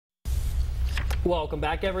Welcome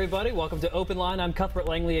back, everybody. Welcome to Open Line. I'm Cuthbert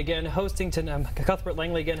Langley again, hosting tonight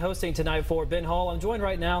for Ben Hall. I'm joined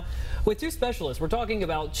right now with two specialists. We're talking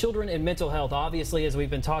about children and mental health. Obviously, as we've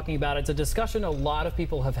been talking about, it's a discussion a lot of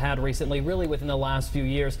people have had recently, really within the last few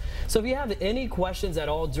years. So if you have any questions at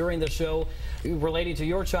all during the show relating to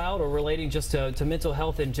your child or relating just to mental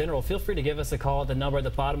health in general, feel free to give us a call at the number at the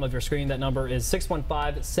bottom of your screen. That number is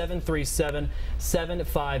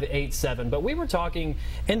 615-737-7587. But we were talking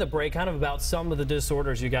in the break kind of about some of the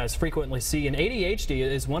disorders you guys frequently see, and ADHD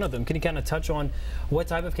is one of them. Can you kind of touch on what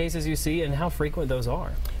type of cases you see and how frequent those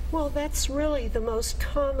are? Well, that's really the most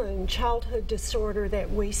common childhood disorder that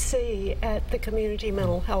we see at the Community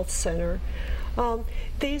Mental Health Center.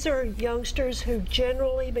 These are youngsters who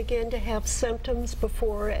generally begin to have symptoms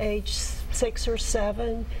before age 6 or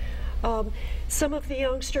 7. Some of the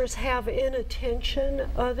youngsters have inattention,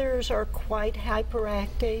 others are quite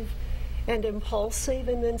hyperactive and impulsive,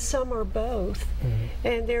 and then some are both.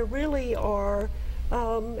 And there really are,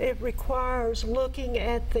 it requires looking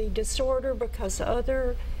at the disorder because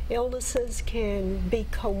other illnesses can be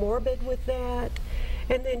comorbid with that.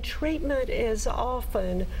 And then treatment is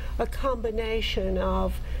often a combination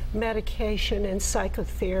of medication and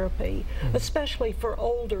psychotherapy, especially for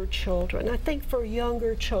older children. I think for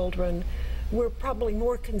younger children, we're probably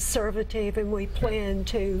more conservative, and we plan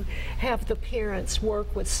to have the parents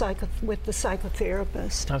work with the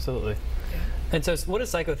psychotherapist. Absolutely. And so what does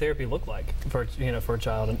psychotherapy look like for a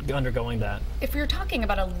child undergoing that? If you're talking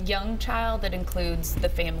about a young child, that includes the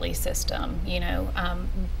family system,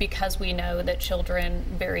 because we know that children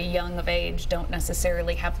very young of age don't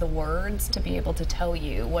necessarily have the words to be able to tell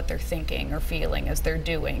you what they're thinking or feeling as they're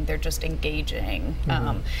doing. They're just engaging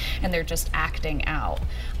and they're just acting out.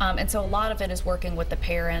 And so a lot of it is working with the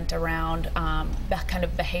parent around kind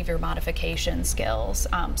of behavior modification skills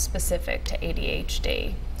specific to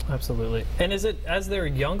ADHD. Absolutely. And is it, as they're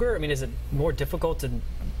younger, I mean, is it more difficult to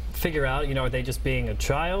figure out, are they just being a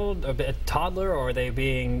child, a toddler, or are they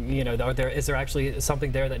being, is there actually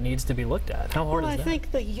something there that needs to be looked at? How hard is that? Well, I think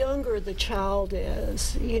the younger the child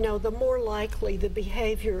is, the more likely the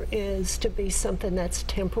behavior is to be something that's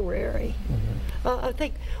temporary. I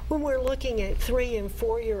think when we're looking at 3- and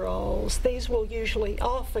 4-year-olds, these will usually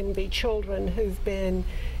often be children who've been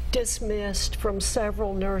dismissed from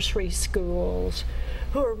several nursery schools,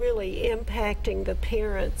 who are really impacting the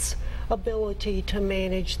parents' ability to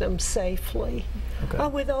manage them safely. Okay.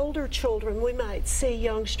 With older children, we might see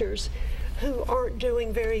youngsters who aren't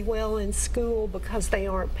doing very well in school because they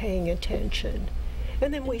aren't paying attention.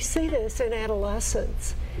 And then we see this in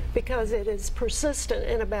adolescents because it is persistent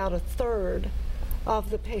in about 1/3 of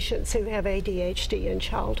the patients who have ADHD in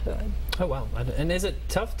childhood. Oh, wow. And is it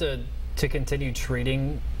tough to continue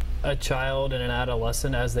treating a child and an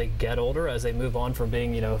adolescent as they get older, as they move on from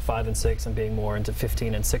being, 5 and 6 and being more into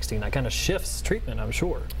 15 and 16? That kind of shifts treatment, I'm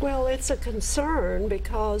sure. Well, it's a concern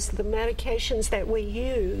because the medications that we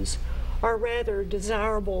use are rather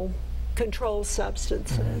desirable controlled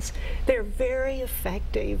substances. They're very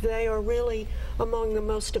effective. They are really among the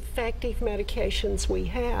most effective medications we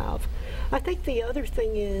have. I think the other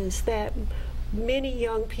thing is that many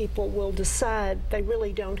young people will decide they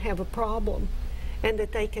really don't have a problem, and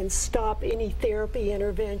that they can stop any therapy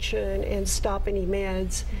intervention and stop any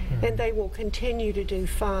meds, and they will continue to do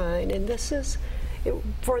fine. And this is,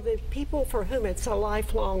 for the people for whom it's a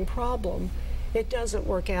lifelong problem, it doesn't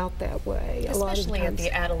work out that way. Especially at the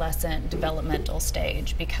adolescent developmental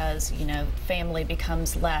stage, because, family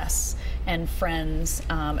becomes less, and friends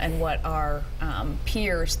and what our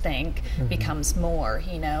peers think becomes more,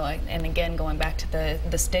 and again, going back to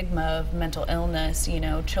the stigma of mental illness,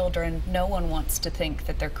 children, no one wants to think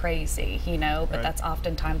that they're crazy, but that's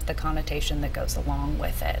oftentimes the connotation that goes along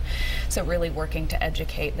with it. So really working to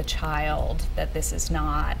educate the child that this is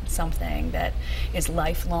not something that is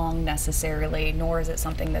lifelong necessarily, nor is it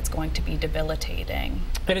something that's going to be debilitating.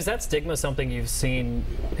 And is that stigma something you've seen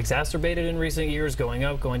exacerbated in recent years, going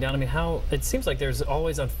up, going down? I mean, it seems like there's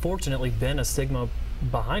always, unfortunately, been a stigma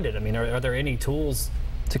behind it. I mean, are there any tools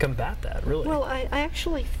to combat that, really? Well, I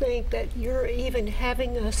actually think that you're even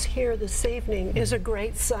having us here this evening is a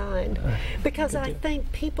great sign, because I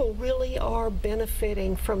think people really are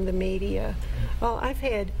benefiting from the media. I've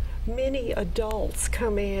had many adults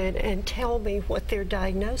come in and tell me what their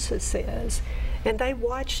diagnosis is, and they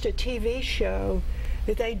watched a TV show,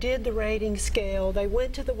 they did the rating scale, they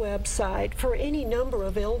went to the website for any number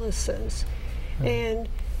of illnesses, and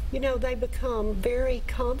they become very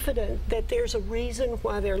confident that there's a reason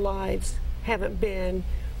why their lives haven't been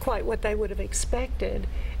quite what they would have expected.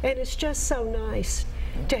 And it's just so nice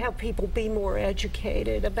to help people be more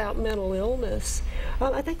educated about mental illness.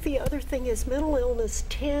 I think the other thing is mental illness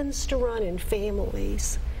tends to run in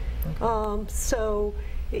families. So,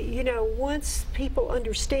 you know, once people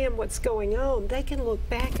understand what's going on, they can look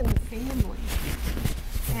back in the family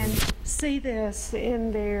and see this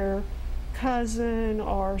in their cousin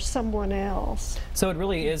or someone else. So it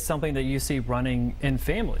really is something that you see running in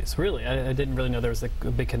families, really. I didn't really know there was a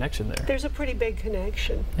big connection there. There's a pretty big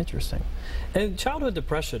connection. Interesting. And childhood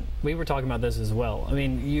depression, we were talking about this as well. I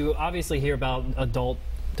mean, you obviously hear about adult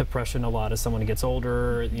depression a lot as someone gets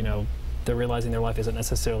older, you know, they're realizing their life isn't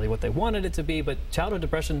necessarily what they wanted it to be, but childhood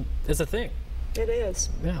depression is a thing. It is.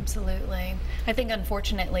 Yeah. Absolutely. I think,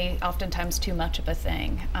 unfortunately, oftentimes too much of a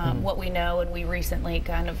thing. What we know, and we recently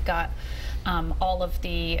kind of got all of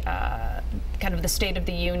the kind of the state of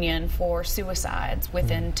the union for suicides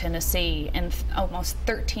within Tennessee, and almost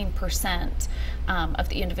 13% of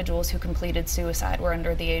the individuals who completed suicide were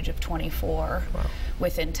under the age of 24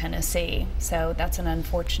 within Tennessee. So that's an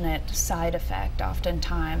unfortunate side effect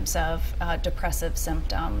oftentimes of depressive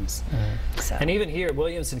symptoms. So. And even here,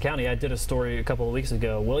 Williamson County, I did a story a couple of weeks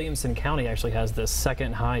ago. Williamson County actually has the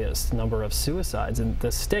second highest number of suicides in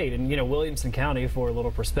the state. And, you know, Williamson County, for a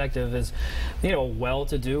little perspective, is, you know,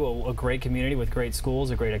 well-to-do, a great community with great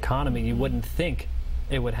schools, a great economy. You wouldn't think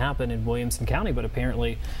it would happen in Williamson County, but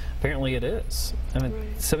apparently it is. I mean,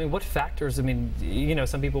 so I mean, what factors? I mean, you know,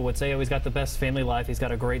 some people would say, oh, he's got the best family life, he's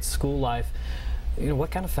got a great school life. You know,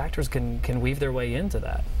 what kind of factors can weave their way into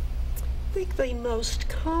that? I think the most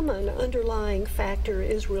common underlying factor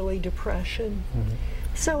is really depression.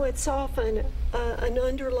 So it's often an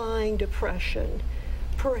underlying depression,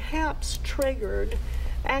 perhaps triggered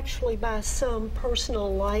actually by some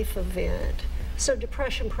personal life event. So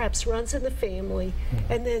depression perhaps runs in the family,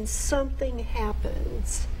 and then something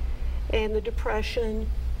happens, and the depression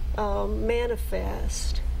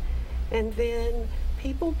manifests, and then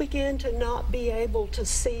people begin to not be able to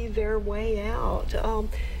see their way out.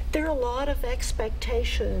 There are a lot of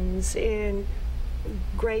expectations in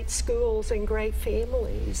great schools and great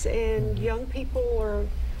families, and young people are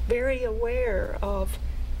very aware of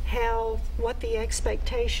what the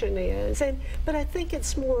expectation is. But I think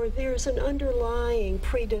it's more, there's an underlying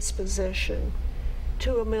predisposition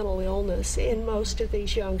to a mental illness in most of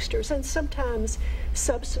these youngsters, and sometimes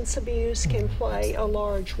substance abuse can play a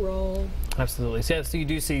large role. Absolutely. So you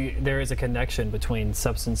do see there is a connection between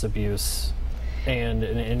substance abuse and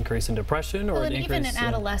an increase in depression, or an increase even in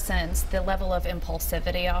adolescence, the level of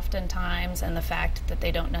impulsivity oftentimes, and the fact that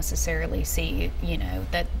they don't necessarily see, you know,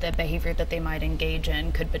 that the behavior that they might engage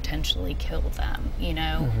in could potentially kill them, you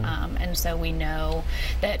know. And so we know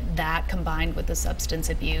that combined with the substance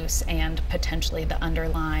abuse and potentially the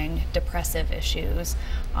underlying depressive issues,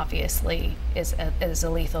 obviously is a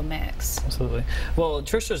lethal mix. Absolutely. Well,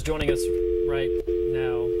 Trisha's joining us right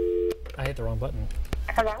now. I hit the wrong button.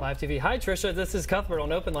 Hello? Live TV. Hi, Trisha. This is Cuthbert on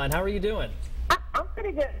OpenLine. How are you doing? I'm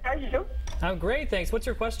pretty good. How are you? I'm great, thanks. What's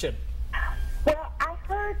your question? Well, I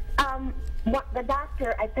heard what the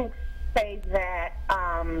doctor, I think, say that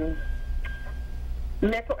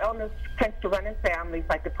mental illness tends to run in families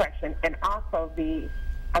like depression, and also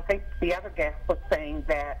I think the other guest was saying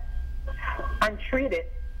that untreated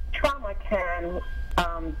trauma can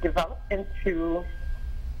develop into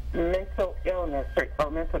mental illness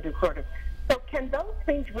or mental disorders. So can those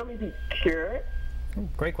things really be cured?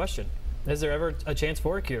 Great question. Is there ever a chance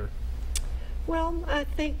for a cure? Well, I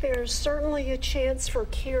think there's certainly a chance for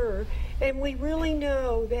cure, and we really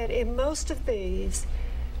know that in most of these,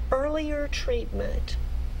 earlier treatment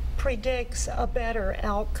predicts a better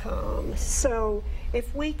outcome. So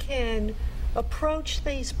if we can approach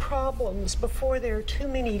these problems before there are too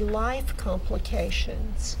many life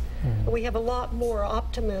complications, we have a lot more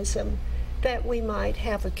optimism that we might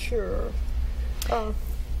have a cure.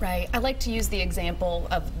 Right. I like to use the example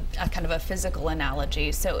of a kind of a physical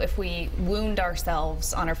analogy. So if we wound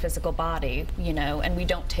ourselves on our physical body, you know, and we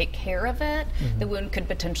don't take care of it, the wound could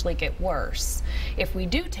potentially get worse. If we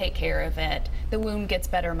do take care of it, the wound gets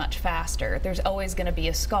better much faster. There's always going to be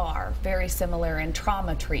a scar. Very similar in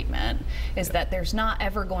trauma treatment, is that there's not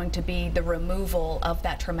ever going to be the removal of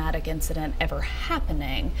that traumatic incident ever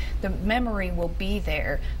happening. The memory will be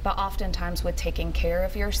there, but oftentimes with taking care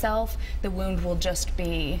of yourself, the wound will just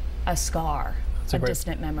be a scar, a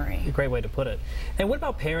distant memory. A great way to put it. And what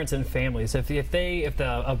about parents and families? If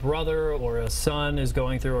a brother or a son is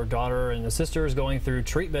going through, or daughter and a sister is going through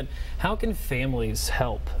treatment, how can families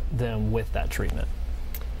help them with that treatment?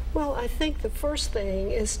 Well, I think the first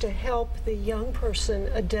thing is to help the young person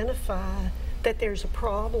identify that there's a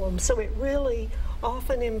problem. So it really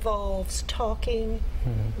often involves talking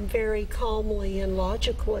very calmly and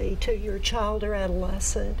logically to your child or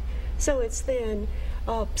adolescent. So it's then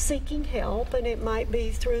seeking help, and it might be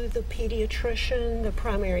through the pediatrician, the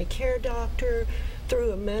primary care doctor,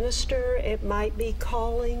 through a minister. It might be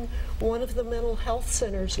calling one of the mental health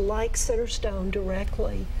centers like Centerstone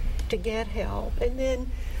directly to get help. And then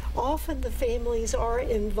often the families are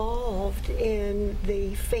involved in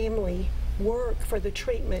the family work for the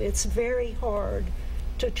treatment. It's very hard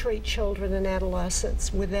to treat children and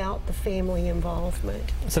adolescents without the family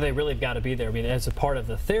involvement. So they really have got to be there. I mean, as a part of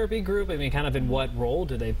the therapy group, I mean, kind of in what role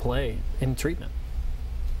do they play in treatment?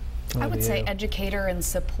 I would say educator and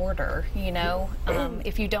supporter, you know.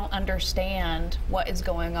 If you don't understand what is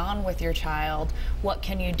going on with your child, what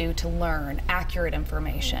can you do to learn accurate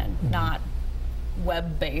information, not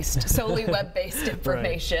web-based, solely web-based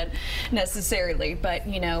information necessarily, but,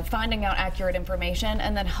 you know, finding out accurate information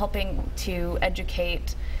and then helping to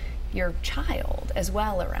educate your child as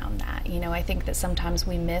well around that. You know, I think that sometimes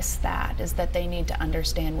we miss that, is that they need to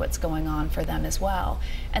understand what's going on for them as well.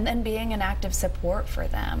 And then being an active support for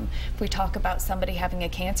them. If we talk about somebody having a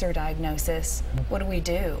cancer diagnosis, what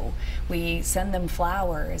do? We send them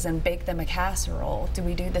flowers and bake them a casserole. Do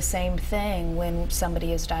we do the same thing when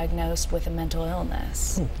somebody is diagnosed with a mental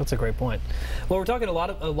illness? That's a great point. Well, we're talking a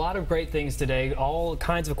lot of great things today, all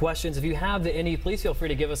kinds of questions. If you have any, please feel free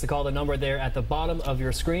to give us a call. The number there at the bottom of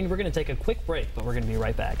your screen. We're going to take a quick break, but we're going to be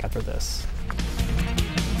right back after this.